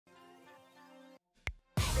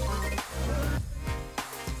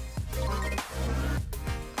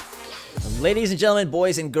Ladies and gentlemen,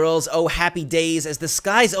 boys and girls, oh happy days as the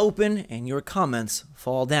skies open and your comments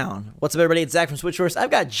fall down. What's up everybody, it's Zach from SwitchForce. I've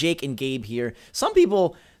got Jake and Gabe here. Some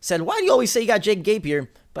people said, why do you always say you got Jake and Gabe here?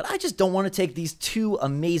 But I just don't want to take these two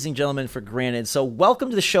amazing gentlemen for granted. So welcome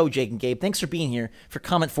to the show, Jake and Gabe. Thanks for being here for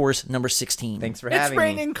CommentForce number 16. Thanks for having me.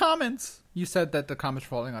 It's raining comments. You said that the comments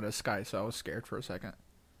were falling out of the sky, so I was scared for a second.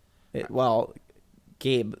 Well,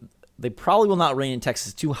 Gabe, they probably will not rain in Texas.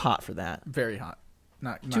 It's too hot for that. Very hot.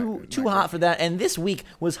 Not too hot for that. And this week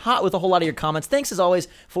was hot with a whole lot of your comments. Thanks as always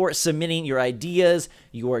for submitting your ideas,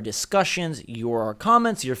 your discussions, your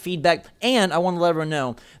comments, your feedback. And I want to let everyone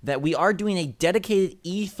know that we are doing a dedicated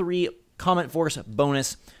E3 CommentForce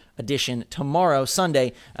bonus edition tomorrow,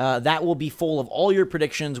 Sunday. That will be full of all your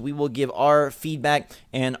predictions. We will give our feedback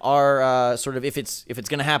and our sort of if it's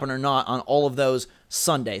going to happen or not on all of those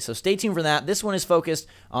Sunday. So stay tuned for that. This one is focused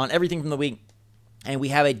on everything from the week. And we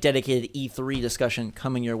have a dedicated E3 discussion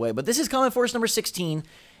coming your way. But this is CommentForce number 16.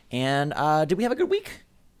 And did we have a good week?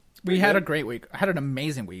 We had a great week. I had an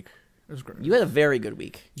amazing week. It was great. You had a very good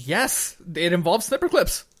week. Yes. It involves snipper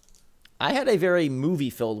clips. I had a very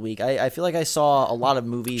movie-filled week. I feel like I saw a lot of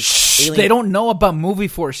movies. Shh, they don't know about Movie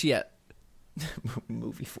Force yet.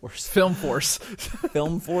 Movie Force. Film Force.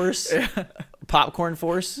 Film Force? Yeah. Popcorn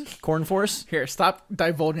Force? Corn Force? Here, stop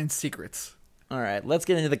divulging secrets. All right, let's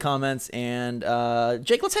get into the comments, and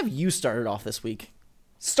Jake, let's have you started off this week.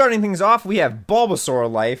 Starting things off, we have Bulbasaur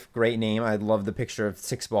Life. Great name. I love the picture of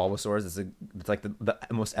 6 Bulbasaurs. It's like the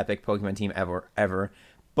most epic Pokemon team ever.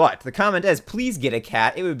 But the comment is, please get a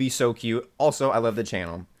cat. It would be so cute. Also, I love the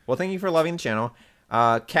channel. Well, thank you for loving the channel.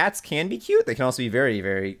 Cats can be cute. They can also be very,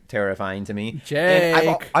 very terrifying to me. Jake.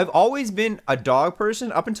 And I've always been a dog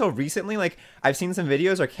person up until recently. Like, I've seen some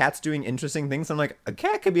videos where cats doing interesting things. I'm like, a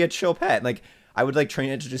cat could be a chill pet. Like, I would like train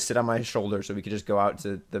it to just sit on my shoulder so we could just go out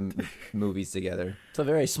to the movies together. It's a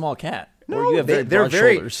very small cat. No, or you have very broad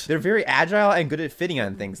shoulders. They're very agile and good at fitting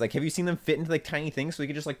on things. Like, have you seen them fit into like tiny things? So we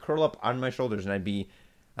could just like curl up on my shoulders and I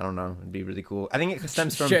don't know, it'd be really cool. I think it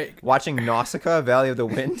stems from watching Nausicaa, Valley of the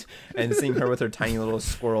Wind, and seeing her with her tiny little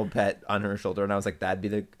squirrel pet on her shoulder, and I was like, that'd be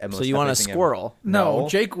the most. So you want a squirrel? No,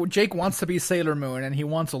 Jake wants to be Sailor Moon, and he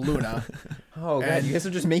wants a Luna. Oh god, you guys are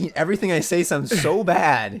just making everything I say sound so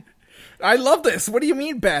bad. I love this. What do you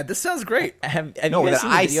mean bad? This sounds great. Have you guys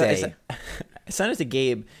seen the video? I sent it to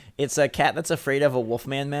Gabe. It's a cat that's afraid of a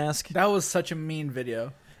Wolfman mask. That was such a mean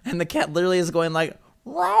video. And the cat literally is going like,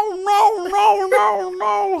 no.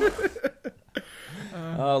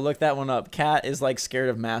 Oh, look that one up. Cat is like scared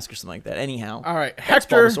of masks or something like that. Anyhow. All right.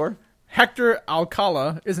 Hector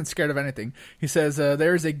Alcala isn't scared of anything. He says,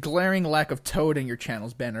 there is a glaring lack of Toad in your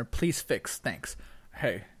channel's banner. Please fix. Thanks.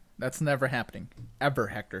 Hey. That's never happening. Ever,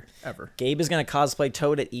 Hector. Ever. Gabe is going to cosplay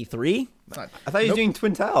Toad at E3? I thought he was doing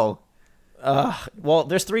Twintel. Well,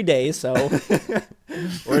 there's 3 days, so...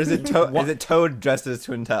 Or is it Toad dressed as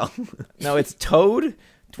Twintel? No, it's Toad,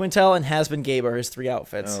 Twintel, and Has-Been Gabe are his 3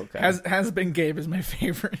 outfits. Oh, okay. Has-Been Gabe is my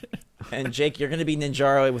favorite. And Jake, you're going to be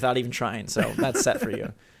Ninjaro without even trying, so that's set for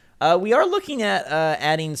you. We are looking at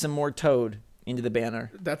adding some more Toad into the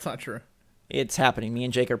banner. That's not true. It's happening. Me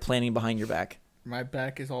and Jake are planning behind your back. My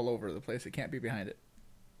back is all over the place. It can't be behind it.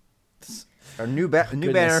 Our new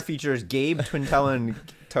banner features Gabe, Twintel, and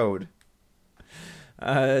Toad.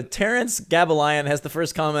 Terrence Gabalion has the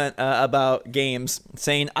first comment about games,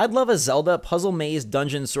 saying, I'd love a Zelda puzzle maze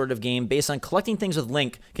dungeon sort of game based on collecting things with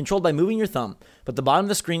Link, controlled by moving your thumb, but the bottom of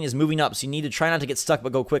the screen is moving up, so you need to try not to get stuck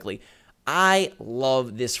but go quickly. I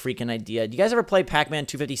love this freaking idea. Do you guys ever play Pac-Man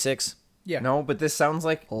 256? Yeah. No, but this sounds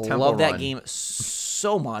like Temple Run. Love that game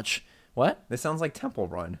so much. What? This sounds like Temple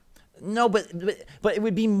Run. No, but it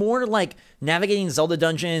would be more like navigating Zelda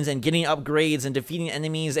dungeons and getting upgrades and defeating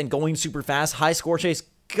enemies and going super fast. High score chase.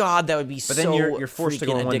 God, that would be so. But then you're forced to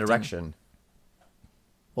go in one addicting. direction.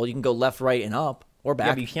 Well, you can go left, right, and up or back.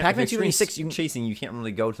 Yeah, but you can't. Pac-Man 256, you can't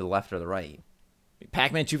really go to the left or the right.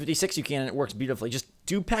 Pac-Man 256, you can. And it works beautifully. Just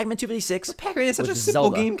do Pac-Man 256. But Pac-Man is such a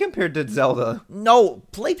simple game compared to Zelda. No,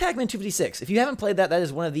 play Pac-Man 256. If you haven't played that, that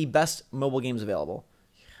is one of the best mobile games available.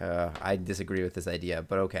 I disagree with this idea,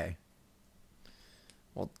 but okay.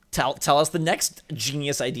 Well, tell us the next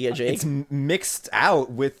genius idea, Jake. It's maxed out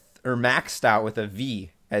with a V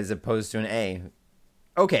as opposed to an A.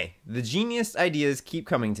 Okay, the genius ideas keep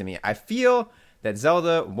coming to me. I feel that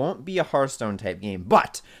Zelda won't be a Hearthstone type game,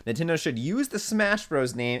 but Nintendo should use the Smash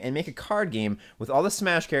Bros name and make a card game with all the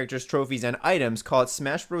Smash characters, trophies, and items. Call it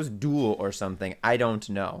Smash Bros Duel or something. I don't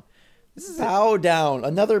know. This is bow down.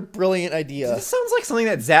 Another brilliant idea. This sounds like something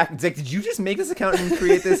that Zach, did you just make this account and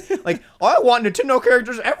create this? Like, I want Nintendo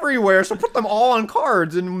characters everywhere, so put them all on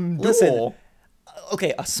cards and duel. Listen,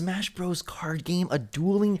 Okay, a Smash Bros. Card game, a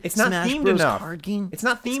dueling It's not Smash themed Bros. enough. Card game. It's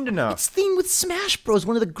not themed enough. It's themed with Smash Bros.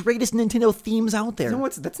 One of the greatest Nintendo themes out there. No,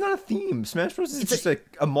 that's not a theme. Smash Bros. is just an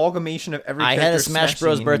amalgamation of every I character had a Smash smashing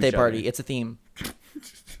Bros. into birthday each other. party. It's a theme.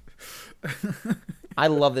 I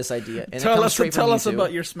love this idea. And Tell it comes us straight from you two.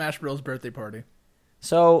 about your Smash Bros. Birthday party.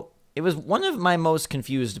 So it was one of my most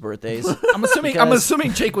confused birthdays. I'm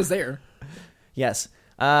assuming Jake was there. Yes.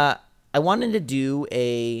 I wanted to do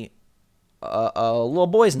a little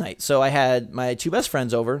boys' night. So I had my two best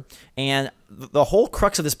friends over, and the whole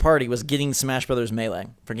crux of this party was getting Smash Brothers Melee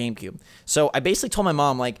for GameCube. So I basically told my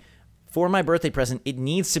mom, like, for my birthday present, it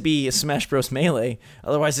needs to be a Smash Bros. Melee.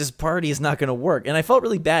 Otherwise, this party is not going to work. And I felt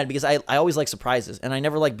really bad because I always like surprises, and I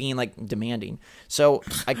never like being like demanding. So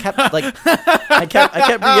I kept like I kept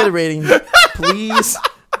reiterating, please.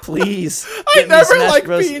 I never like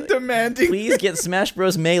being demanding. Please get Smash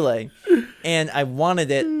Bros. Melee. And I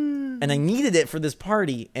wanted it, and I needed it for this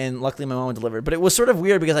party, and luckily my mom delivered. But it was sort of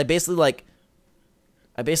weird because I basically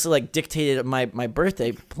dictated my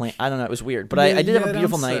birthday plan. I don't know, it was weird. But I did have a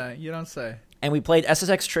beautiful night. You don't say. And we played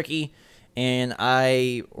SSX Tricky, and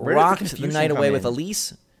I Where does the rocked the confusion night come away in? with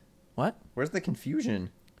Elise. What? Where's the confusion?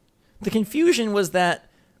 The confusion was that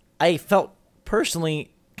I felt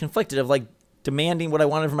personally conflicted of like demanding what I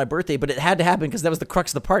wanted for my birthday, but it had to happen because that was the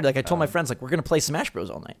crux of the party. Like I told my friends, like, we're gonna play Smash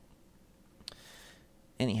Bros. All night.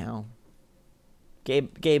 Anyhow,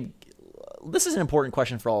 Gabe, this is an important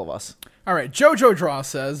question for all of us. All right, Jojo Draw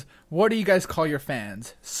says, what do you guys call your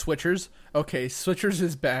fans? Switchers? Okay, switchers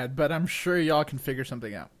is bad, but I'm sure y'all can figure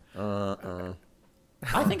something out.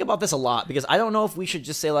 I think about this a lot because I don't know if we should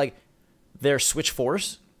just say like they're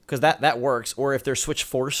SwitchForce because that works, or if they're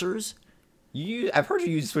SwitchForcers. I've heard you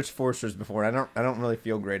use SwitchForcers before. I don't really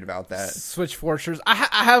feel great about that. Switchforcers. I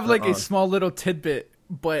have like a small little tidbit,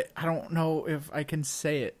 but I don't know if I can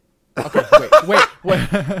say it. Okay,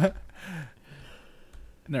 wait.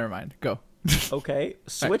 Never mind. Go. Okay,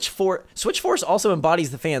 SwitchForce also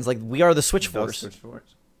embodies the fans. Like we are the SwitchForce. SwitchForce.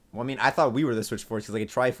 Well, I mean, I thought we were the SwitchForce because like a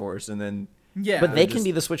Triforce, and then Yeah, But they can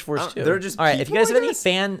be the SwitchForce too. they're just all right. If you guys have people, I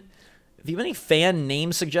any guess? if you have any fan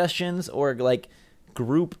name suggestions or like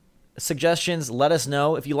group suggestions, let us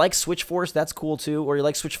know. If you like SwitchForce, that's cool too. Or you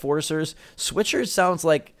like SwitchForcers. Switchers sounds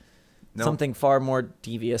like something far more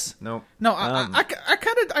devious. No. No, I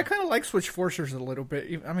kind of like Switchforcers a little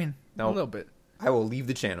bit. I mean, a little bit. I will leave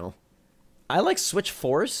the channel. I like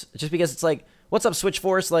SwitchForce just because it's like, what's up,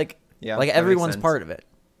 SwitchForce? Like, Yeah, like that makes everyone's sense. part of it.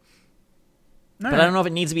 But I don't know if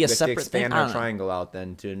it needs to be a We have to separate thing. expand I our don't know. triangle out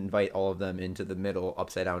then to invite all of them into the middle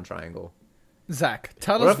upside down triangle. Zach,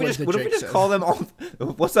 tell What us if we what just the what if we Jake just says. call them all?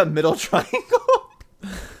 What's that middle triangle?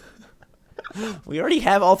 We already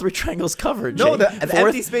have all three triangles covered. No, Jake. the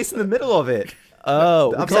empty space in the middle of it. Oh,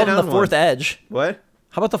 we call upside them the down fourth one. edge. What?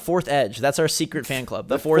 How about the fourth edge? That's our secret fan club.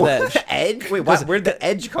 The fourth edge. Edge? Wait, where'd the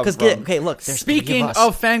edge come from? Okay, look. There's three Speaking of us.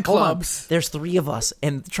 of fan Hold on. clubs. There's three of us,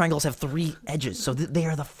 and the triangles have three edges, so they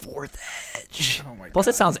are the fourth edge. Oh my Plus,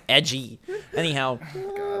 it sounds edgy. Anyhow,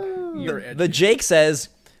 You're edgy. the Jake says,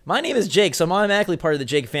 "My name is Jake, so I'm automatically part of the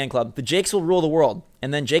Jake fan club. The Jakes will rule the world."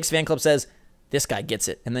 And then Jake's fan club says, "This guy gets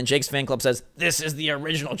it." And then Jake's fan club says, "This is the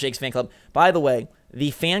original Jake's fan club." By the way,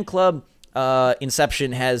 the fan club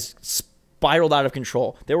inception has spiraled out of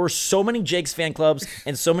control. There were so many Jake's fan clubs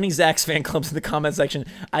and so many Zach's fan clubs in the comment section.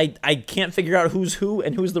 I can't figure out who's who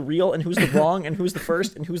and who's the real and who's the wrong and who's the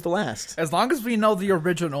first and who's the last. As long as we know the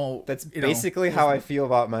original. That's you know, basically how I feel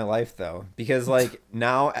about my life, though. Because, like,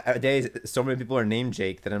 nowadays, so many people are named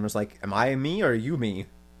Jake that I'm just like, am I me or are you me?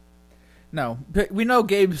 No, but we know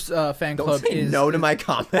Gabe's fan Don't club say is no to my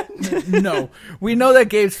comment. no. We know that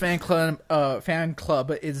Gabe's fan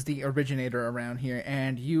club is the originator around here,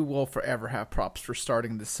 and you will forever have props for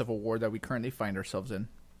starting this civil war that we currently find ourselves in.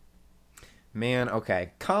 Man,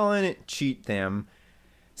 okay. Colin Cheat Them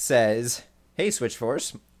says, "Hey,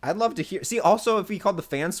 SwitchForce, I'd love to hear." See, also, if we called the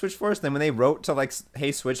fans SwitchForce, then when they wrote to like, "Hey,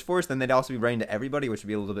 SwitchForce," then they'd also be writing to everybody, which would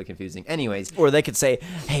be a little bit confusing. Anyways, Or they could say,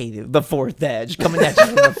 "Hey, the fourth edge, coming at you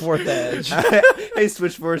from the fourth edge." hey,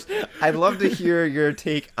 SwitchForce, I'd love to hear your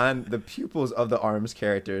take on the pupils of the ARMS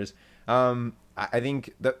characters. I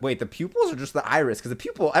think the pupils are just the iris, because the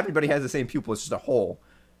pupil, everybody has the same pupil. It's just a hole.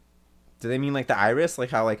 Do they mean like the iris, like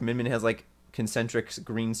how like Min Min has like concentric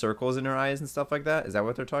green circles in her eyes and stuff like that? Is that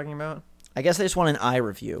what they're talking about? I guess they just want an eye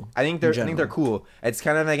review. I think they're cool. It's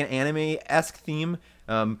kind of like an anime-esque theme.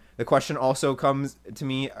 The question also comes to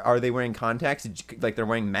me: are they wearing contacts? Like they're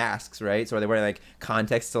wearing masks, right? So are they wearing like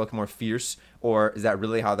contacts to look more fierce, or is that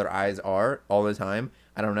really how their eyes are all the time?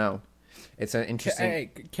 I don't know. It's an interesting.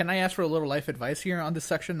 Hey, can I ask for a little life advice here on this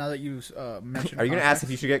section now that you mentioned? Are you going to ask if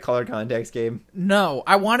you should get colored contacts, Gabe? No,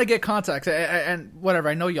 I want to get contacts, and whatever.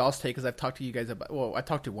 I know y'all's take because I've talked to you guys about. Well, I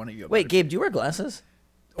talked to one of you. About Wait, it. Gabe, do you wear glasses?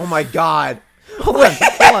 Oh my God! Hold on.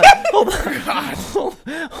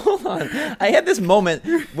 I had this moment,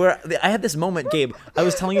 Gabe. I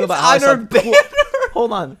was telling you about how I saw cool.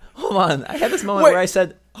 Hold on. I had this moment where I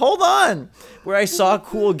said, hold on, where I saw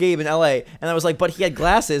cool Gabe in LA, and I was like, but he had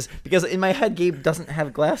glasses, because in my head Gabe doesn't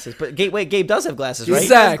have glasses. But Gabe does have glasses, right?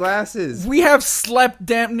 Zach, glasses. We have slept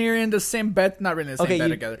damn near in the same bed, not really in the same bed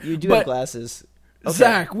together. You do have glasses. Okay.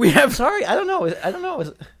 Zach, we have. Sorry, I don't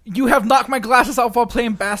know. You have knocked my glasses off while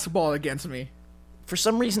playing basketball against me. For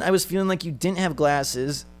some reason, I was feeling like you didn't have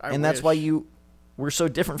glasses, and that's why you were so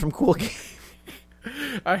different from cool Gabe.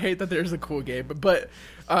 I hate that there's a cool Gabe, but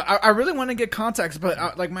I really want to get contacts,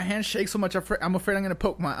 but like my hands shake so much. I'm afraid I'm gonna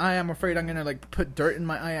poke my eye. I'm afraid I'm gonna like put dirt in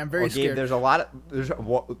my eye. I'm very scared. Gabe,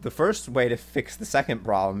 the first way to fix the second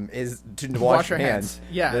problem is to wash your hands.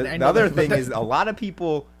 Yeah. The other thing is a lot of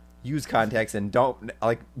people use contacts and don't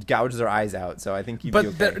like gouge their eyes out. So I think you'd be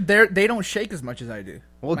okay. They don't shake as much as I do.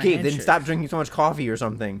 Well, Gabe, then stop drinking so much coffee or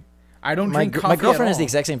something. I don't drink coffee. My girlfriend at has the all.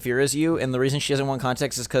 exact same fear as you, and the reason she doesn't want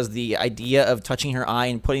contacts is because the idea of touching her eye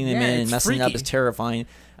and putting them in and messing up is terrifying.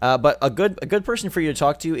 But a good person for you to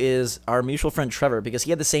talk to is our mutual friend Trevor, because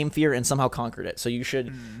he had the same fear and somehow conquered it. So you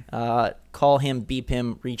should call him, beep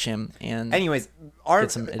him, reach him, and anyways,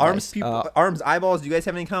 arms, eyeballs. Do you guys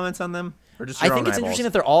have any comments on them, or just your I think it's interesting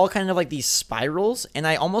that they're all kind of like these spirals, and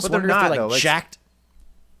I almost wonder if they're like jacked.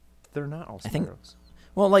 They're not all spirals.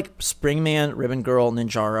 Well, like Springman, Ribbon Girl,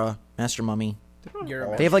 Ninjara, Master Mummy.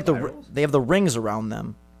 They have like they have the rings around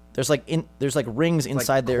them. There's like rings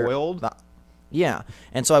inside their coiled. Yeah,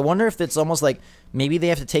 and so I wonder if it's almost like maybe they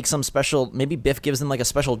have to take some special. Maybe Biff gives them like a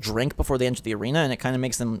special drink before they enter the arena, and it kind of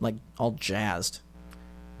makes them like all jazzed.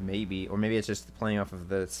 Maybe, or maybe it's just playing off of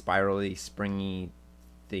the spirally, springy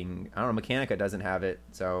thing. I don't know. Mechanica doesn't have it,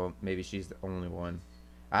 so maybe she's the only one.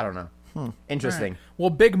 I don't know. Interesting. Right. Well,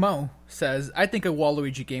 Big Mo says, I think a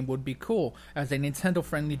Waluigi game would be cool as a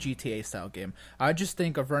Nintendo-friendly GTA-style game. I just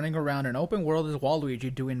think of running around an open world as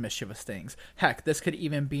Waluigi doing mischievous things. Heck, this could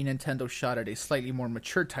even be Nintendo's shot at a slightly more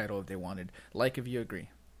mature title if they wanted. Like if you agree.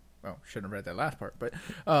 Well, shouldn't have read that last part, but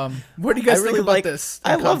what do you guys think about this?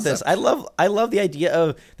 I love this. I love the idea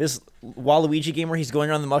of this Waluigi game where he's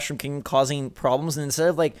going around the Mushroom Kingdom causing problems, and instead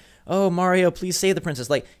of like, oh, Mario, please save the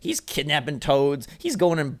princess, like he's kidnapping toads, he's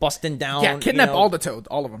going and busting down. Yeah, kidnap all the toads,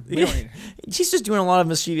 all of them. He's just doing a lot of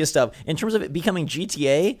mischievous stuff. In terms of it becoming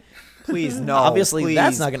GTA, please no. Obviously,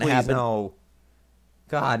 that's not going to happen. No.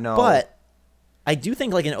 God no. But I do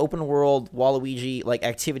think like an open world Waluigi like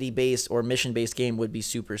activity based or mission based game would be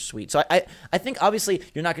super sweet. So I think obviously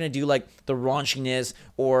you're not going to do like the raunchiness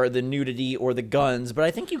or the nudity or the guns, but I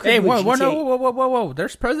think you could. Hey, do a GTA. whoa!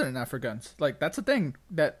 There's precedent now for guns. Like that's a thing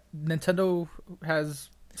that Nintendo has.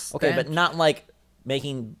 Okay, but not like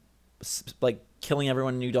making like killing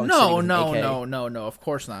everyone in New Donk City. No. Of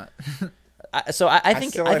course not. I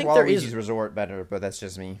think there is Waluigi's Resort better, but that's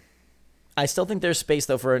just me. I still think there's space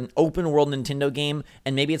though for an open world Nintendo game,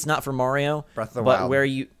 and maybe it's not for Mario, Breath of the but Wild. where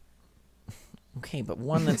you. Okay, but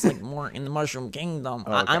one that's like more in the Mushroom Kingdom.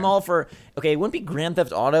 Oh, okay. I'm all for. Okay, it wouldn't be Grand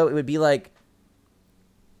Theft Auto. It would be like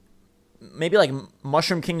maybe like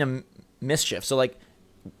Mushroom Kingdom Mischief. So like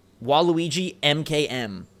Waluigi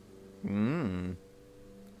MKM.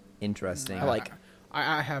 Interesting.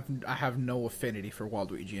 I have no affinity for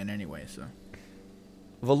Waluigi in any way. So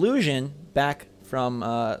Volusion back from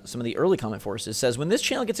some of the early comment forces says, when this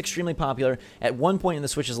channel gets extremely popular at one point in the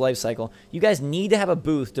Switch's life cycle, you guys need to have a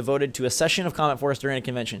booth devoted to a session of comment force during a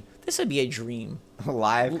convention. This would be a dream. A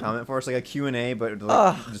live comment force, like a Q&A, but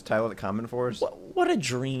like, just title it comment force. What a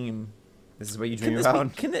dream. This is what you dream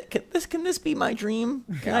about? Can this be my dream?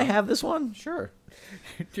 Can I have this one? Sure.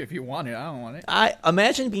 If you want it, I don't want it. I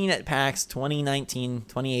imagine being at PAX 2019,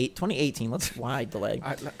 2018. Let's wide the leg.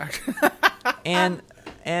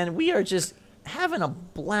 And we are just having a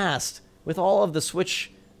blast with all of the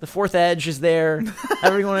Switch. The fourth edge is there.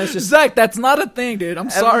 Everyone is just Zach. That's not a thing, dude.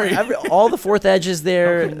 I'm sorry. All the fourth edge is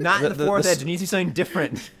there. Okay, not the fourth edge. It needs to be something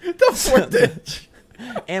different. The fourth edge.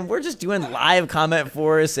 And we're just doing live comment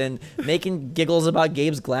force and making giggles about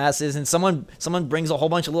Gabe's glasses. And someone brings a whole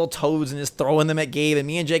bunch of little toads and is throwing them at Gabe. And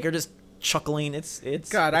me and Jake are just chuckling. It's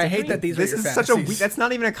God. I hate that these. This are your is such a. That's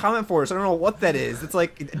not even a comment force. I don't know what that is. It's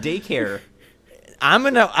like daycare. I'm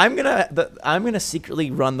gonna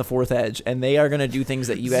secretly run the Fourth Edge, and they are gonna do things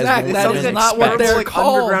that you guys Zach, won't that even is expect. not what they're like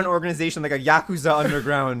called. underground organization, like a Yakuza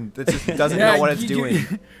underground that just doesn't know what it's doing.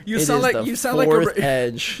 You It sound is like the you sound like Fourth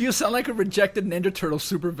Edge. you sound like a rejected Ninja Turtle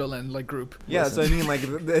supervillain like group. Yeah, so I mean, like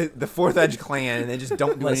the Fourth Edge clan, and they just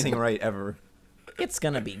don't do anything right ever. It's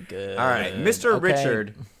gonna be good. All right, Mr. Okay.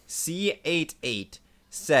 Richard C88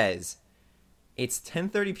 says, it's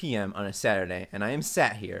 10:30 p.m. on a Saturday, and I am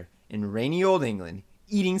sat here in rainy old England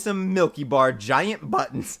eating some Milky Bar giant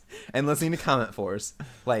buttons and listening to CommentForce.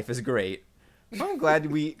 Life is great. I'm glad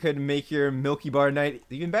we could make your Milky Bar night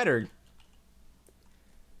even better.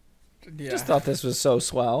 Yeah. Just thought this was so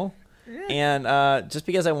swell, and just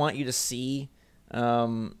because I want you to see, I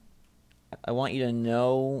want you to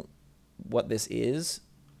know what this is.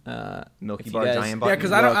 Milky If Bar you guys- giant Yeah,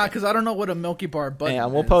 buttons. because I don't know what a Milky Bar button. Yeah,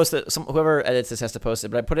 we'll is. post it. Whoever edits this has to post it,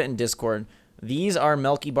 but I put it in Discord. These are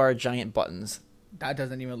Milky Bar giant buttons. That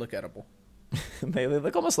doesn't even look edible. They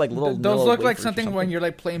look almost like little. Those Nilla look like wafers or something when you're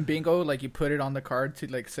like playing bingo, like you put it on the card to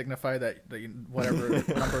like signify that whatever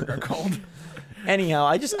number they're called. Anyhow,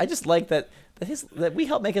 I just like that we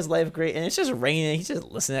help make his life great, and it's just raining. He's just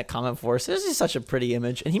listening at CommentForce. This is such a pretty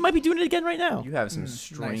image, and he might be doing it again right now. You have some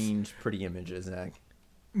strange, pretty images, Zach.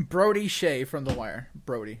 Brody Shea from The Wire.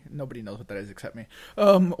 Brody. Nobody knows what that is except me.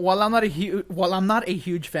 While I'm not a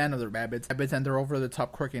huge fan of the rabbits and their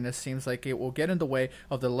over-the-top quirkiness seems like it will get in the way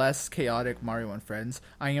of the less chaotic Mario and Friends,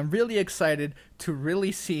 I am really excited to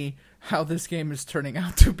really see how this game is turning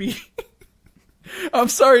out to be. I'm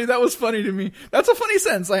sorry, that was funny to me. That's a funny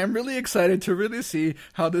sentence. I am really excited to really see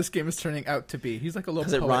how this game is turning out to be. He's like a little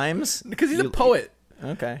Because poet. it rhymes. Because he's a poet.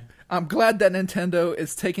 Okay. I'm glad that Nintendo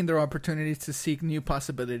is taking their opportunities to seek new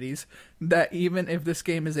possibilities, that even if this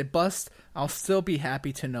game is a bust, I'll still be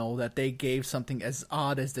happy to know that they gave something as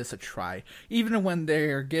odd as this a try, even when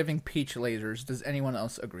they're giving Peach lasers. Does anyone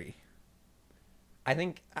else agree? I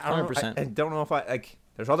think I don't know, 100%. I don't know if I like.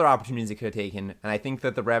 There's other opportunities they could have taken, and I think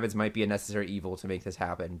that the rabbits might be a necessary evil to make this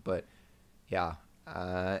happen. But yeah,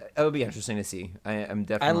 it would be interesting to see. I'm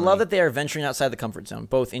definitely. I love that they are venturing outside the comfort zone,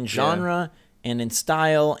 both in genre and in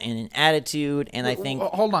style and in attitude. And I think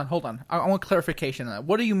Hold on. I want clarification on that.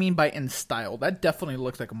 What do you mean by in style? That definitely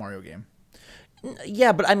looks like a Mario game.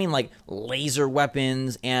 yeah, but I mean like laser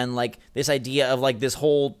weapons and like this idea of like this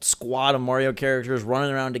whole squad of Mario characters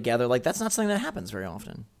running around together. Like that's not something that happens very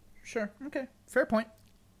often. Sure. Okay. Fair point.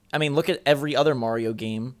 I mean, look at every other Mario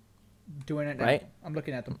game. Doing it now. Right? I'm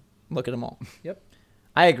looking at them. Look at them all. Yep.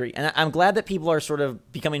 I agree. And I'm glad that people are sort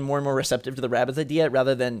of becoming more and more receptive to the rabbits idea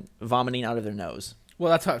rather than vomiting out of their nose.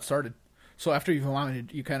 Well, that's how it started. So after you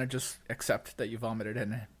vomited, you kind of just accept that you vomited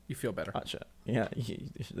and you feel better. Gotcha. Yeah,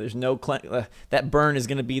 there's no that burn is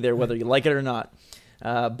going to be there whether you like it or not.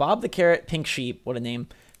 Bob the Carrot, Pink Sheep, what a name,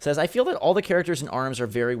 says, I feel that all the characters in ARMS are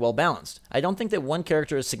very well balanced. I don't think that one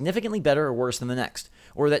character is significantly better or worse than the next,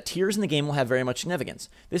 or that tiers in the game will have very much significance.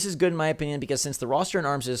 This is good in my opinion because since the roster in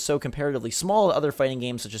ARMS is so comparatively small to other fighting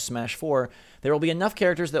games such as Smash 4, there will be enough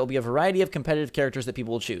characters that will be a variety of competitive characters that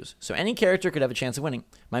people will choose. So any character could have a chance of winning.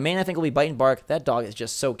 My main, I think, will be Bite and Bark. That dog is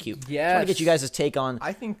just so cute. Yes. I want to get you guys' take on...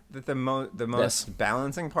 I think that the most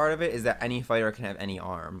balancing part of it is that any fighter can have any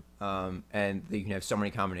arm, and you can have so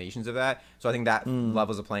many combinations of that. So I think that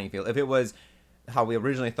levels the playing field. If it was how we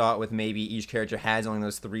originally thought, with maybe each character has only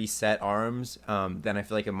those 3 set arms, then I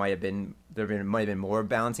feel like it might have been more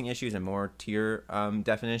balancing issues and more tier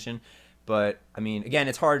definition. But I mean, again,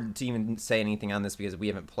 it's hard to even say anything on this because we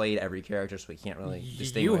haven't played every character, so we can't really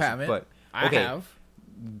distinguish. You haven't. But I have.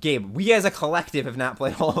 Gabe, we as a collective have not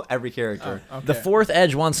played every character. Okay. The Fourth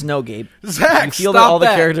Edge wants to know, Gabe. Zach, do you feel stop that all the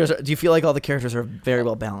that. characters? Do you feel like all the characters are very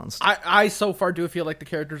well balanced? I so far do feel like the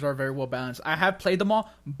characters are very well balanced. I have played them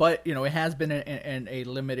all, but it has been in a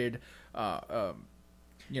limited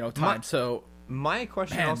time. So My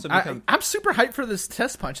question man, also becomes... I'm super hyped for this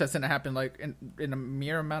test punch that's going to happen like in a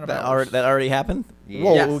mere amount of hours. That already happened? Yeah.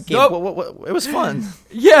 Whoa, Yes. Gabe, Nope. what, it was fun.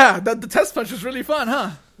 Yeah, the test punch was really fun,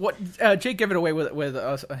 huh? What Jake gave it away with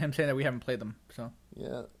him saying that we haven't played them. So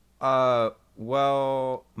Yeah.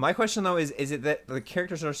 Well, my question though is it that the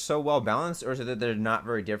characters are so well balanced, or is it that they're not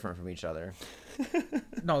very different from each other?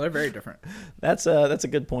 no, they're very different. That's a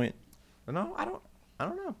good point. No, I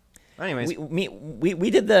don't know. Anyways, We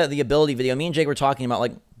did the ability video. Me and Jake were talking about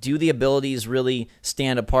like, do the abilities really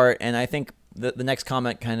stand apart? And I think the next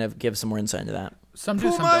comment kind of gives some more insight into that. Some do,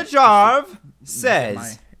 some Puma don't. Jarv Get says,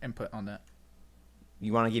 my input on that.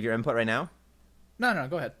 "You want to give your input right now No,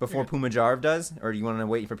 go ahead. before Puma Jarv does, or do you want to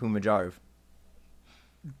wait for Puma Jarv?"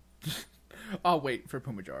 I'll wait for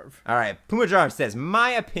Pumajarv. All right, Pumajarv says,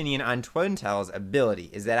 my opinion on Twintel's ability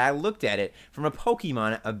is that I looked at it from a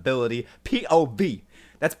Pokemon ability POV.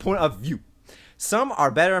 That's point of view. Some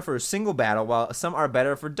are better for a single battle, while some are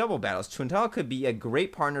better for double battles. Twintel could be a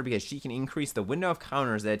great partner because she can increase the window of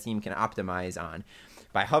counters that a team can optimize on.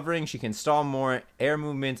 By hovering, she can stall more air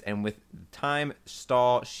movements, and with time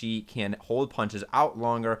stall, she can hold punches out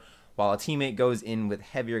longer, while a teammate goes in with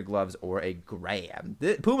heavier gloves or a grab.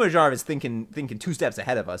 Pumajarv is thinking 2 steps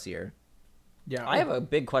ahead of us here. Yeah, I have a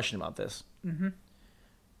big question about this. Mm-hmm.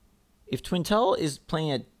 If Twintel is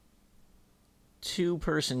playing a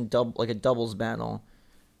 2-person like a doubles battle,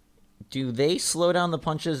 do they slow down the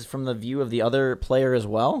punches from the view of the other player as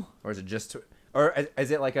well? Or is it just... Or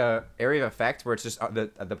is it like a area of effect where it's just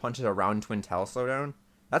the punches around Twintel slow down?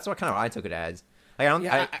 That's what I took it as. Like,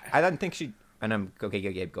 I didn't think she... And I'm... Okay,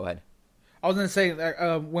 Gabe, go ahead. I was going to say,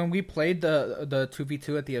 when we played the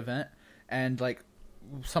 2v2 at the event, and, like,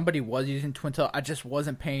 somebody was using Twintel, I just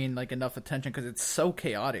wasn't paying, like, enough attention because it's so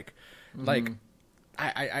chaotic. Mm-hmm. Like,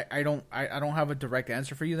 I don't have a direct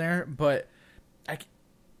answer for you there, but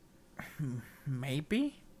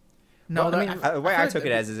maybe? No, well, I mean, the way I took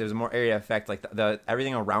it as is it was more area effect, like the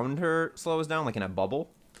everything around her slows down, like in a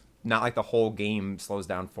bubble, not like the whole game slows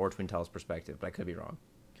down for Twintel's perspective. But I could be wrong.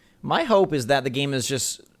 My hope is that the game is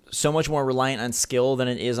just so much more reliant on skill than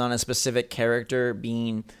it is on a specific character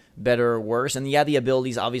being better or worse. And yeah, the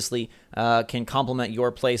abilities obviously can complement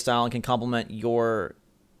your play style and can complement your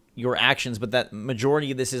actions, but that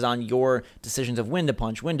majority of this is on your decisions of when to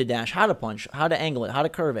punch, when to dash, how to angle it, how to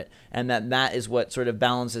curve it, and that is what sort of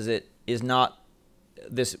balances it. Is not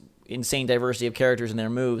this insane diversity of characters and their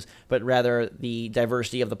moves, but rather the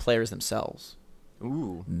diversity of the players themselves.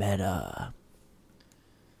 Ooh. Meta.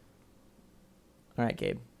 All right,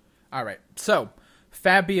 Gabe. All right. So,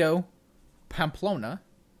 Fabio Pamplona.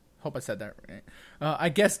 Hope I said that right. I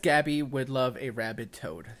guess Gabby would love a rabid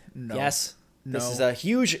toad. No. Yes. No. This is a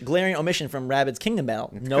huge glaring omission from Rabid's Kingdom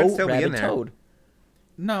Battle. No rabid toad.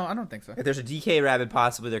 No, I don't think so. If there's a DK rabbit,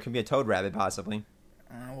 possibly. There could be a toad rabbit, possibly.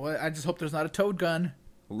 Well, I just hope there's not a toad gun.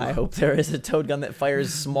 Ooh. I hope there is a toad gun that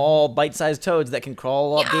fires small, bite-sized toads that can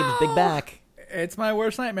crawl up Gabe's big back. It's my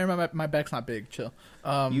worst nightmare. My back's not big. Chill.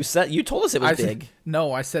 You told us it was big.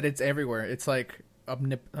 No, I said it's everywhere. It's like I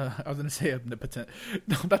was gonna say omnipotent.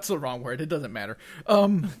 No, that's the wrong word. It doesn't matter.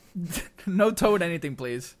 No toad anything,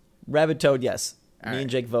 please. Rabid toad, yes. All Me right. and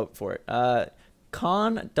Jake vote for it.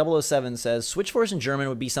 Con007 says SwitchForce in German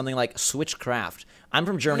would be something like Switchcraft. I'm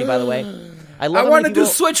from Germany, by the way. I want to do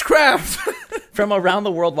Switchcraft from around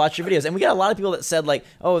the world watch your videos, and we got a lot of people that said like,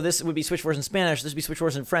 "Oh, this would be SwitchForce in Spanish. This would be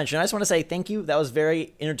SwitchForce in French." And I just want to say thank you. That was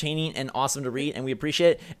very entertaining and awesome to read, and we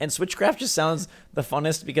appreciate it. And Switchcraft just sounds the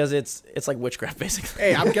funnest because it's like witchcraft basically.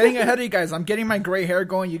 Hey, I'm getting ahead of you guys. I'm getting my gray hair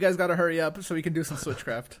going. You guys got to hurry up so we can do some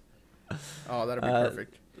Switchcraft. Oh, that'll be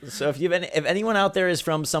perfect. So if anyone out there is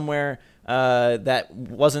from somewhere that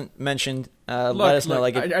wasn't mentioned, let us know.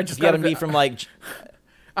 Like, if you happen to be from like,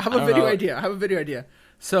 I have a video idea.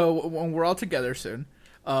 So when we're all together soon,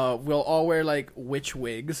 we'll all wear like witch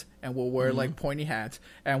wigs and we'll wear like pointy hats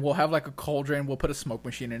and we'll have like a cauldron. We'll put a smoke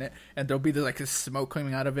machine in it and there'll be like this smoke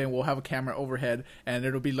coming out of it. And we'll have a camera overhead and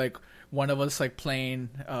it'll be like one of us like playing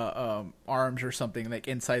arms or something like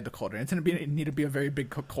inside the cauldron. It's gonna need to be a very big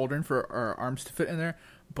cauldron for our arms to fit in there.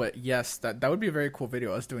 But yes, that would be a very cool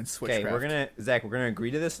video. Us doing Switchcraft. Okay, Zach, we're gonna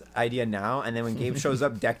agree to this idea now, and then when Gabe shows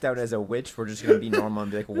up decked out as a witch, we're just gonna be normal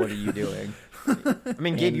and be like, "What are you doing?" I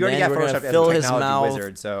mean, Gabe, you already got Photoshop as a technology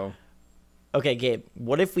wizard, so. Okay, Gabe,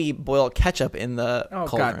 what if we boil ketchup in the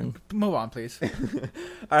cauldron? God. Move on, please.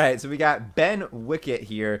 All right, so we got Ben Wicket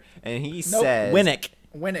here, and he says, Winnick.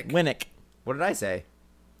 What did I say?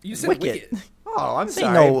 You said Wicket. Oh, I'm Say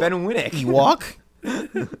sorry, no, Ben Winnick. Ewok.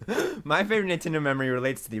 My favorite Nintendo memory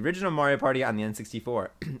relates to the original Mario Party on the N64.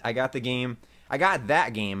 I got that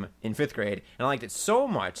game in 5th grade, and I liked it so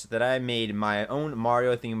much that I made my own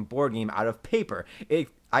Mario-themed board game out of paper.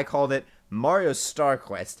 I called it Mario Star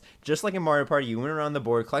Quest. Just like in Mario Party, you went around the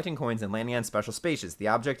board collecting coins and landing on special spaces. The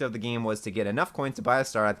object of the game was to get enough coins to buy a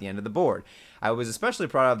star at the end of the board. I was especially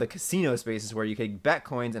proud of the casino spaces where you could bet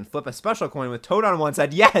coins and flip a special coin with Toad on one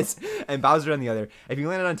side, yes, and Bowser on the other. If you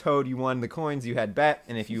landed on Toad, you won the coins you had bet,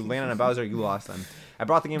 and if you landed on Bowser, you lost them. I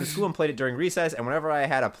brought the game to school and played it during recess, and whenever I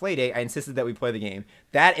had a play date, I insisted that we play the game.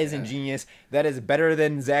 That is ingenious. That is better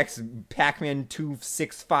than Zach's Pac-Man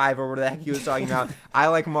 265 or whatever the heck he was talking about. I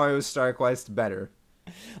like Mario Star Quest better.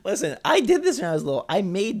 Listen, I did this when I was little. I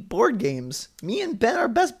made board games. Me and Ben are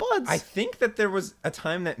best buds. I think that there was a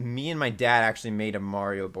time that me and my dad actually made a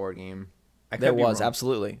Mario board game. There was,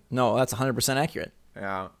 absolutely. No, that's 100% accurate.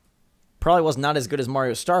 Yeah. Probably was not as good as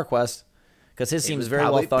Mario Star Quest, because his It seems was very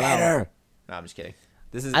well probably thought out. better. No, I'm just kidding.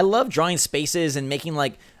 This is I love drawing spaces and making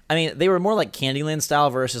like, I mean, they were more like Candyland style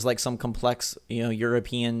versus like some complex,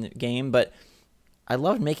 European game, but I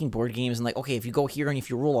loved making board games and like, okay, if you go here and if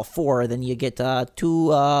you roll a 4, then you get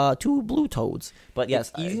two blue toads. But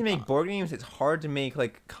yes, it's easy to make board games. It's hard to make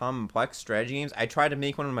like complex strategy games. I tried to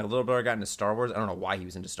make one when my little brother got into Star Wars. I don't know why he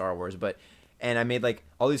was into Star Wars, and I made like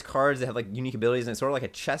all these cards that have like unique abilities, and it's sort of like a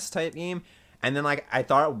chess type game. And then like I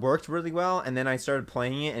thought it worked really well, and then I started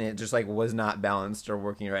playing it, and it just like was not balanced or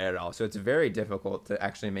working right at all. So it's very difficult to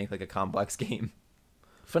actually make like a complex game.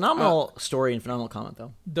 phenomenal story and phenomenal comment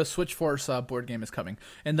though. The SwitchForce board game is coming.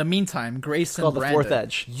 In the meantime, Grace and Called The Brandon. Fourth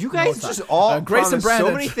Edge. You guys it's not. just all Grace and promise so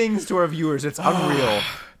Brandon. many things to our viewers. It's unreal.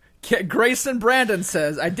 Grayson Brandon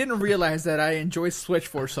says, I didn't realize that I enjoy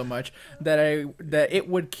SwitchForce so much that it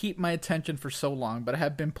would keep my attention for so long, but I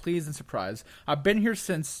have been pleased and surprised. I've been here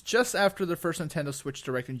since just after the first Nintendo Switch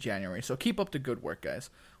Direct in January, so keep up the good work,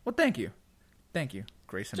 guys. Well, thank you. Thank you,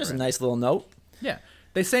 Grayson Just Brandon. a nice little note. Yeah.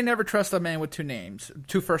 They say never trust a man with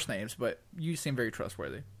two first names, but you seem very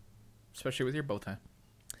trustworthy, especially with your bow tie.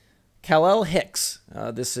 Kal-El Hicks,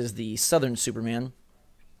 this is the Southern Superman,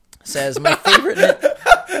 says, my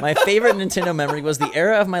favorite Nintendo memory was the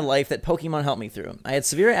era of my life that Pokemon helped me through. I had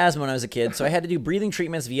severe asthma when I was a kid, so I had to do breathing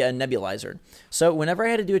treatments via a nebulizer. So whenever I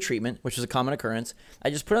had to do a treatment, which was a common occurrence, I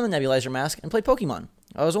just put on the nebulizer mask and played Pokemon.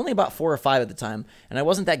 I was only about 4 or 5 at the time, and I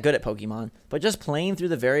wasn't that good at Pokemon, but just playing through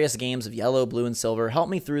the various games of Yellow, Blue, and Silver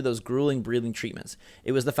helped me through those grueling breathing treatments.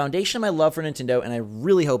 It was the foundation of my love for Nintendo, and I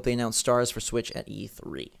really hope they announce Stars for Switch at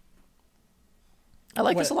E3. I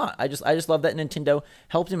like this a lot. I just love that Nintendo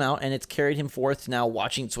helped him out, and it's carried him forth to now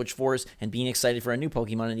watching SwitchForce and being excited for a new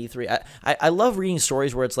Pokemon at E3. I love reading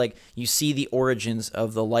stories where it's like you see the origins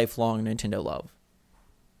of the lifelong Nintendo love.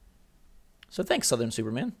 So thanks, Southern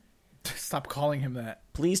Superman. Stop calling him that.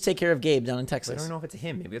 Please take care of Gabe down in I Texas. don't know if it's a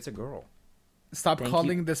him. Maybe it's a girl. Stop Thank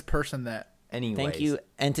calling this person that. Anyways. Thank you,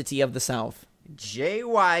 entity of the South.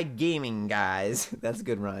 JY Gaming Guys, that's a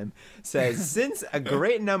good rhyme, says, since a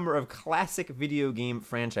great number of classic video game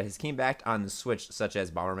franchises came back on the Switch, such as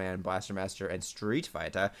Bomberman, Blaster Master, and Street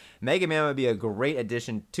Fighter, Mega Man would be a great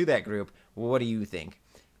addition to that group. What do you think?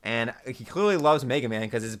 And he clearly loves Mega Man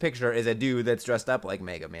because his picture is a dude that's dressed up like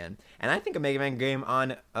Mega Man. And I think a Mega Man game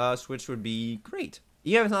on Switch would be great.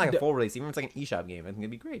 Even if it's not like a full release, even if it's like an eShop game, I think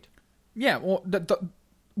it'd be great. Yeah, well, the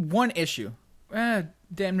one issue,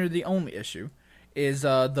 damn near the only issue, is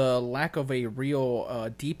the lack of a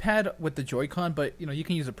real D-pad with the Joy-Con, but you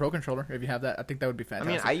can use a Pro Controller if you have that. I think that would be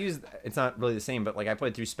fantastic. I mean, it's not really the same, but like I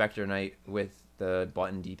played through Spectre Knight with the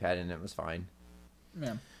button D-pad and it was fine.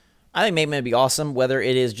 Yeah. I think Mega Man would be awesome, whether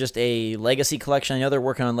it is just a Legacy Collection. I know they're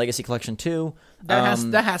working on Legacy Collection 2.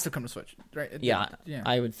 That has to come to Switch, right? Yeah,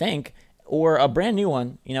 I would think. Or a brand new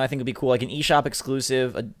one. I think would be cool. Like an eShop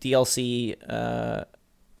exclusive, a DLC,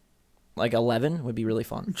 like 11 would be really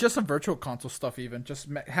fun. Just some virtual console stuff even. Just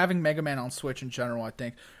having Mega Man on Switch in general, I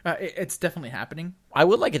think. It's definitely happening. I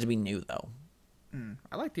would like it to be new, though.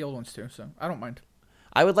 I like the old ones, too, so I don't mind.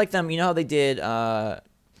 I would like them, how they did 9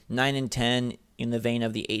 and 10 in the vein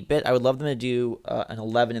of the 8-bit? I would love them to do an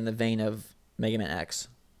 11 in the vein of Mega Man X.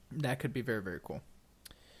 That could be very, very cool.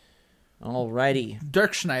 Alrighty.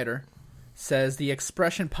 Dirk Schneider says the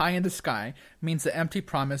expression pie in the sky means the empty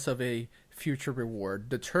promise of a future reward.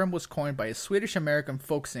 The term was coined by a Swedish-American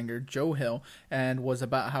folk singer, Joe Hill, and was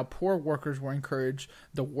about how poor workers were encouraged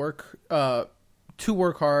to work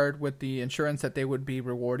hard with the assurance that they would be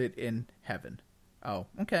rewarded in heaven. Oh,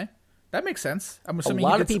 okay. That makes sense. I'm assuming a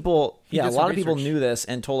lot of people knew this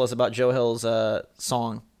and told us about Joe Hill's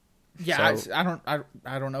song. Yeah, So-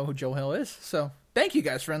 I don't know who Joe Hill is. So thank you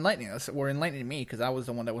guys for enlightening us, or enlightening me, because I was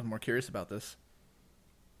the one that was more curious about this.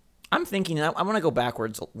 I'm thinking, I'm going to go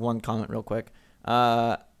backwards one comment real quick.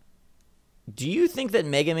 Do you think that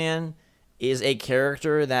Mega Man is a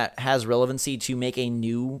character that has relevancy to make a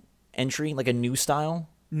new entry, like a new style?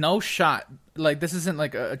 No shot. Like, this isn't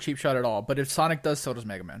like a cheap shot at all. But if Sonic does, so does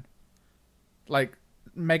Mega Man. Like,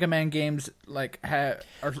 Mega Man games like are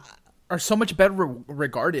so much better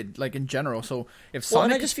regarded, like in general. So if Sonic,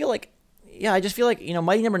 and I just feel like,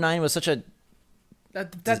 Mighty Number 9 was such a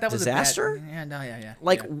that was disaster. A bad, yeah.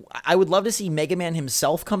 Like, I would love to see Mega Man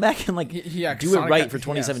himself come back and like Yeah, do Sonic it right for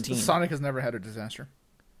 2017. Yeah, Sonic has never had a disaster.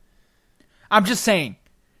 I'm just saying,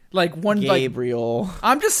 like one Gabriel,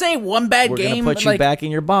 I'm just saying one bad we're game. gonna put you back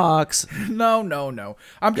in your box. No.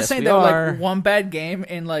 I'm just Yes, saying we that are. like one bad game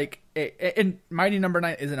in like in Mighty Number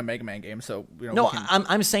 9 isn't a Mega Man game, so No,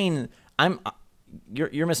 I'm saying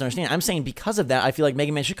you're misunderstanding. I'm saying because of that, I feel like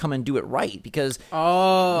Mega Man should come and do it right because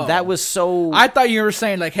that was so. I thought you were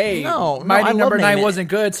saying like, hey, Mighty Number 9 wasn't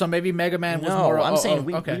good, so maybe Mega Man was more. I'm saying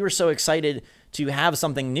we were so excited to have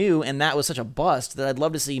something new, and that was such a bust that I'd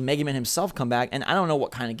love to see Mega Man himself come back. And I don't know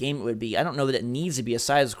what kind of game it would be. I don't know that it needs to be a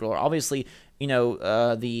side scroller. Obviously,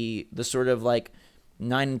 the sort of like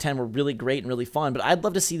 9 and 10 were really great and really fun, but I'd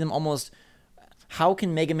love to see them almost. How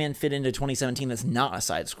can Mega Man fit into 2017 that's not a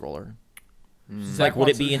side scroller? Like, would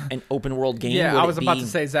it be an open world game? Yeah, I was about to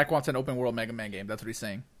say Zach wants an open world Mega Man game. That's what he's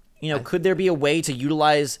saying. Could there be a way to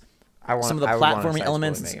utilize some of the platforming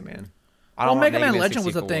elements? Mega Man. Mega Man Legend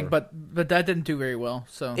was a thing, but that didn't do very well.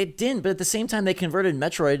 So it didn't. But at the same time, they converted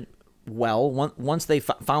Metroid well. Once they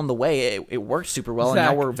found the way, it worked super well, Zach,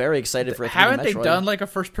 and now we're very excited for. Haven't they done like a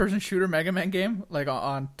first-person shooter Mega Man game like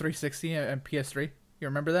on 360 and PS3? You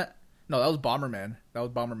remember that? No, that was Bomberman. That was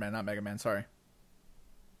Bomberman, not Mega Man. Sorry.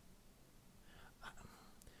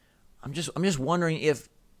 I'm just wondering if,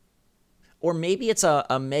 or maybe it's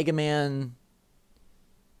a Mega Man.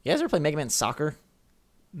 You guys ever play Mega Man Soccer?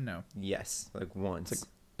 No. Yes, like once.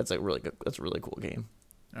 That's a really good. That's a really cool game.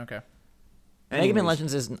 Okay. Mega Man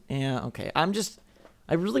Legends is okay.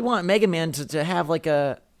 I really want Mega Man to have like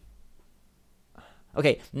a.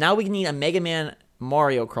 Okay, now we need a Mega Man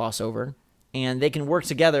Mario crossover, and they can work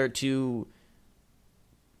together to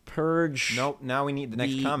purge. Nope. Now we need the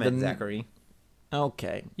next comment, Zachary.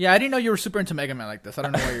 Okay. Yeah, I didn't know you were super into Mega Man like this. I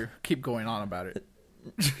don't know why you keep going on about it.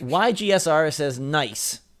 YGSR says,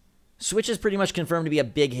 nice. Switch is pretty much confirmed to be a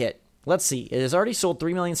big hit. Let's see. It has already sold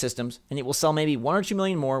 3 million systems, and it will sell maybe 1 or 2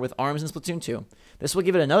 million more with ARMS and Splatoon 2. This will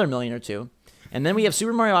give it another million or two. And then we have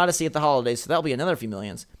Super Mario Odyssey at the holidays, so that'll be another few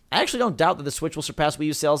millions. I actually don't doubt that the Switch will surpass Wii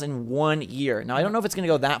U sales in 1 year. Now, I don't know if it's going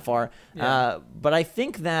to go that far, but I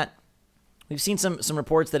think that we've seen some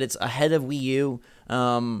reports that it's ahead of Wii U.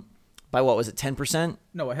 By what was it, 10%?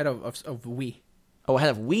 No, ahead of Wii. Oh, ahead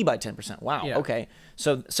of Wii by 10%. Wow. Yeah. Okay.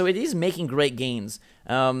 So it is making great gains.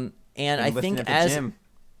 And I think as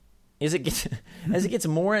it gets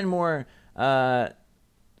more and more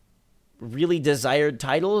really desired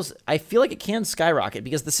titles, I feel like it can skyrocket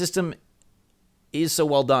because the system is so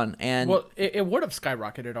well done. And well, it would have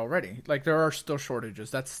skyrocketed already. Like there are still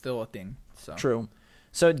shortages. That's still a thing. So true.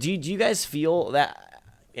 So do you guys feel that?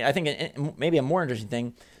 I think maybe a more interesting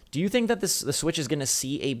thing. Do you think that the Switch is going to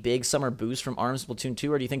see a big summer boost from ARMS Splatoon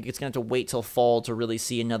 2, or do you think it's going to have to wait till fall to really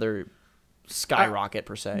see another skyrocket,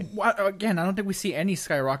 per se? Again, I don't think we see any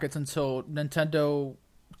skyrockets until Nintendo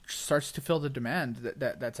starts to feel the demand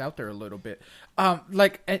that's out there a little bit. And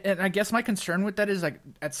I guess my concern with that is, like,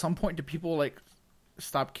 at some point, do people, like,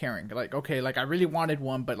 stop caring? Like, okay, like, I really wanted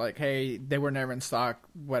one, but, like, hey, they were never in stock,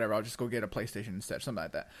 whatever, I'll just go get a PlayStation instead, something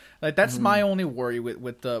like that. Like, that's my only worry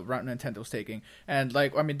with the route Nintendo's taking. And,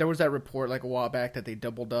 like, I mean, there was that report, like, a while back that they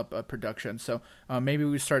doubled up production, so maybe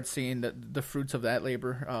we start seeing the fruits of that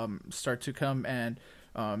labor start to come, and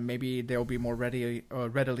maybe they'll be more readily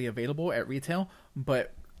available at retail,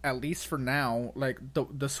 but at least for now, like,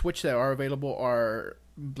 the Switch that are available are,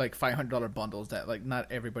 like, $500 bundles that, like, not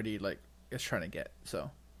everybody, like, is trying to get. So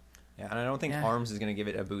yeah, and I don't think ARMS is going to give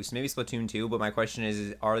it a boost. Maybe Splatoon 2, but my question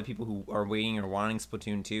is are the people who are waiting or wanting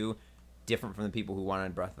Splatoon 2 different from the people who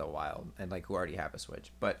wanted Breath of the Wild and, like, who already have a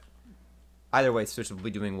Switch? But either way, Switch will be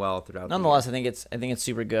doing well throughout. Nonetheless, I think it's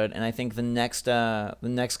super good, and I think the next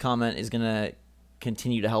comment is going to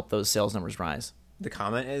continue to help those sales numbers rise. The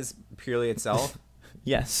comment is purely itself.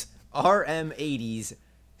 Yes. RM80s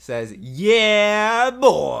says, yeah,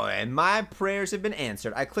 boy, my prayers have been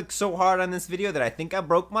answered. I clicked so hard on this video that I think I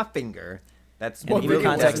broke my finger. That's really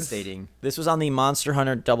devastating. This was on the Monster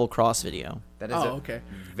Hunter Double Cross video. That is okay.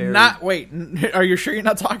 Wait, are you sure you're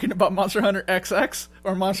not talking about Monster Hunter XX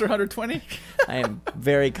or Monster Hunter 20? I am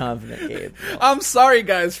very confident, Gabe. I'm sorry,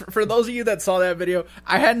 guys. For those of you that saw that video,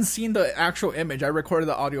 I hadn't seen the actual image. I recorded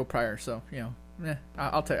the audio prior, so, you know,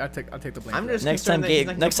 I'll take the blame. I'm just next time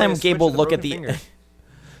Gabe will look at the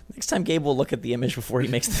next time Gabe will look at the image before he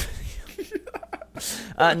makes the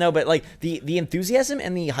video. No, but like the enthusiasm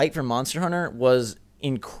and the hype for Monster Hunter was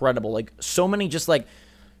incredible. Like so many just like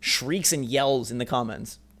shrieks and yells in the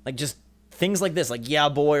comments. Like just things like this, like yeah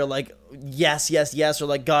boy, or like yes, yes, yes, or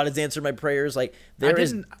like God has answered my prayers. Like there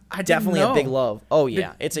is definitely a big love. Oh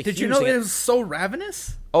yeah. It's a Did huge you know thing. it was so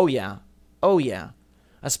ravenous? Oh yeah. Oh yeah.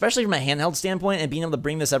 Especially from a handheld standpoint and being able to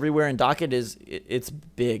bring this everywhere and dock it's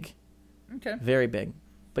big. Okay. Very big.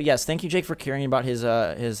 But yes, thank you, Jake, for caring about his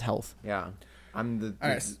health. Yeah, I'm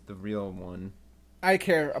the real one. I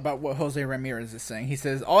care about what Jose Ramirez is saying. He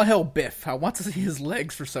says, all hell Biff. I want to see his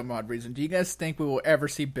legs for some odd reason. Do you guys think we will ever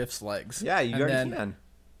see Biff's legs? Yeah, you already can.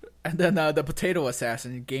 And then the Potato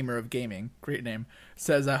Assassin, Gamer of Gaming, great name,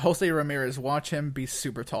 says, Jose Ramirez, watch him be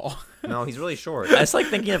super tall. No, he's really short. I was like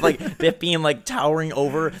thinking of like Biff being like towering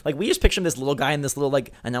over. Like we just picture him this little guy in this little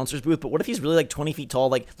like announcer's booth. But what if he's really like 20 feet tall,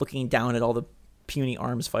 like looking down at all the puny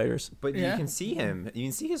arms fighters? But Yeah. you can see him. You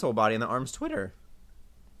can see his whole body on the arm's Twitter.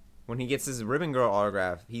 When he gets his Ribbon Girl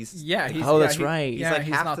autograph, he's That's right. He's like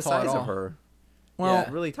half not the tall at size all. of her. Well,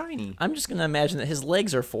 Yeah. Really tiny. I'm just gonna imagine that his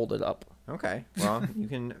legs are folded up. Okay. Well, you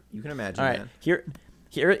can imagine All right,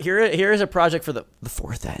 that. here is a project for the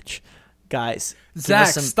Fourth Edge, guys. Zach,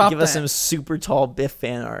 stop give us that. some super tall Biff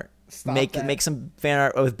fan art. Stop make that. some fan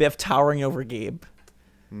art with Biff towering over Gabe.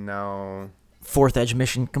 No. Fourth Edge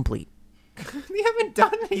mission complete. We haven't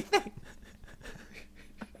done anything.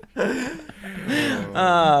 Bring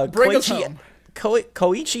us home.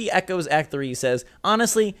 Koichi Echoes Act 3 says,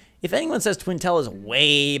 honestly, if anyone says Twintel is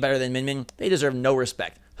way better than Min Min, they deserve no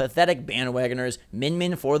respect. Pathetic bandwagoners. Min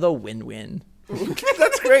Min for the win-win.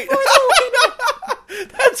 That's great.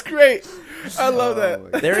 That's great. I love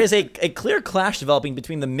that. There is a clear clash developing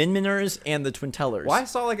between the Min Miners and the Twintellers. Well, I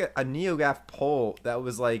saw like a NeoGAF poll that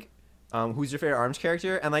was like, who's your favorite ARMS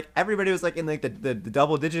character? And like everybody was like in like the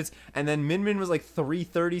double digits, and then Min Min was like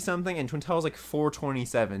 330 something, and Twintel was like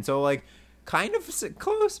 427. So like kind of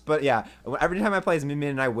close, but yeah. Every time I play as Min Min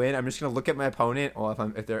and I win, I'm just gonna look at my opponent, or if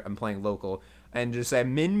I'm playing local, and just say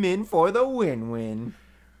Min Min for the win-win.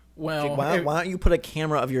 Well, Why don't you put a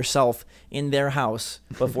camera of yourself in their house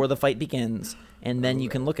before the fight begins, and then you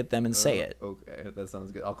can look at them and say it. Okay, that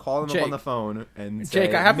sounds good. I'll call them up Jake. on the phone and say,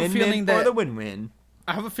 Jake, I have a Min feeling Min that- for the win-win.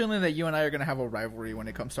 I have a feeling that you and I are going to have a rivalry when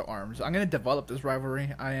it comes to arms. I'm going to develop this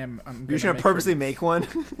rivalry. I'm You're just gonna purposely make one.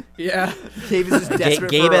 Yeah. Gabe is just desperate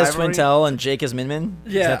Gabe for a as rivalry. Twintel and Jake as Min Min?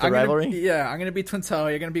 Yeah, Is that the I'm rivalry? I'm gonna be Twintel.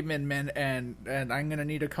 You're gonna be Min Min, and I'm gonna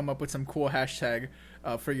need to come up with some cool hashtag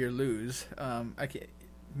for your lose.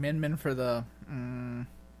 Min Min for the.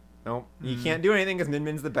 Nope, you can't do anything because Min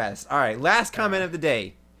Min's the best. All right, last comment of the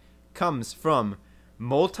day comes from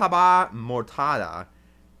Moltaba Mortada,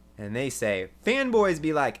 and they say fanboys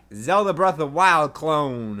be like Zelda Breath of the Wild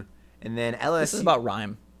clone, and then LSU. This is about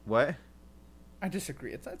rhyme. What? I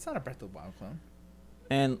disagree. It's not a Breath of the Wild clone.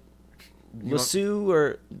 And You Lasu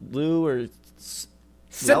or Lou or LSU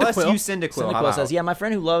Cyndaquil. Cyndaquil. How Cyndaquil about? says, yeah, my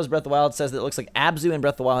friend who loves Breath of the Wild says that it looks like Abzu and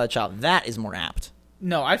Breath of the Wild had a child. That is more apt.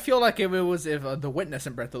 No, I feel like if The Witness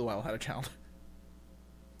in Breath of the Wild had a child.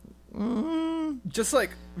 Just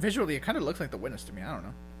like visually, it kind of looks like The Witness to me. I don't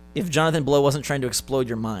know. If Jonathan Blow wasn't trying to explode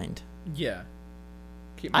your mind. Yeah.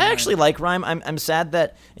 I actually like Rhyme. I'm sad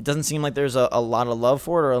that it doesn't seem like there's a lot of love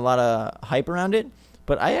for it or a lot of hype around it,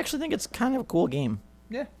 but I actually think it's kind of a cool game.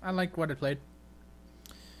 Yeah, I like what it played.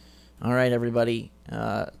 All right, everybody.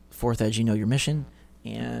 Fourth Edge, you know your mission.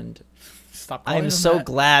 And Stop calling I'm them so that.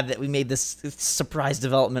 glad that we made this surprise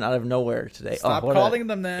development out of nowhere today. Stop what calling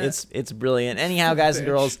them that. It's brilliant. Anyhow, guys and Bitch.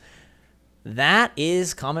 girls, that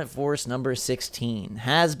is CommentForce number 16.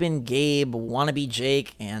 Has been Gabe, wannabe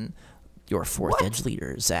Jake, and your Fourth Edge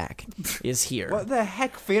leader, Zach, is here. What the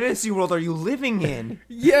heck fantasy world are you living in?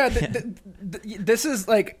 Yeah, this is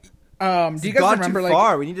like. Do you guys Gone remember too like?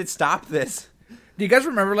 far. We need to stop this. Do you guys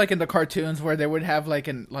remember like in the cartoons where they would have like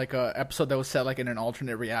a episode that was set like in an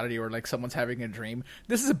alternate reality or like someone's having a dream?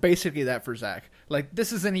 This is basically that for Zach. Like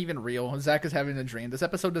this isn't even real. Zach is having a dream. This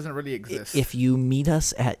episode doesn't really exist. If you meet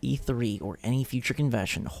us at E3 or any future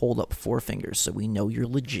convention, hold up 4 fingers so we know you're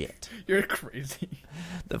legit. You're crazy.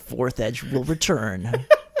 The Fourth Edge will return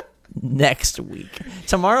next week.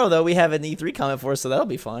 Tomorrow, though, we have an E3 comment for us, so that'll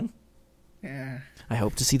be fun. Yeah. I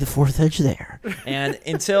hope to see the Fourth Edge there. And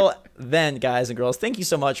until then, guys and girls, thank you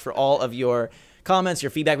so much for all of your comments, your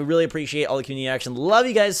feedback. We really appreciate all the community action. Love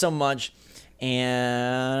you guys so much.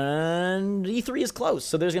 And E3 is close,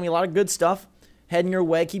 so there's going to be a lot of good stuff heading your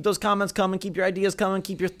way. Keep those comments coming. Keep your ideas coming.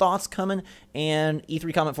 Keep your thoughts coming. And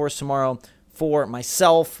E3 comment for us tomorrow for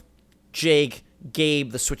myself, Jake,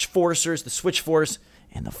 Gabe, the SwitchForcers, the SwitchForce,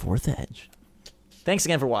 and the Fourth Edge. Thanks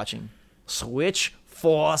again for watching.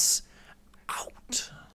 SwitchForce out.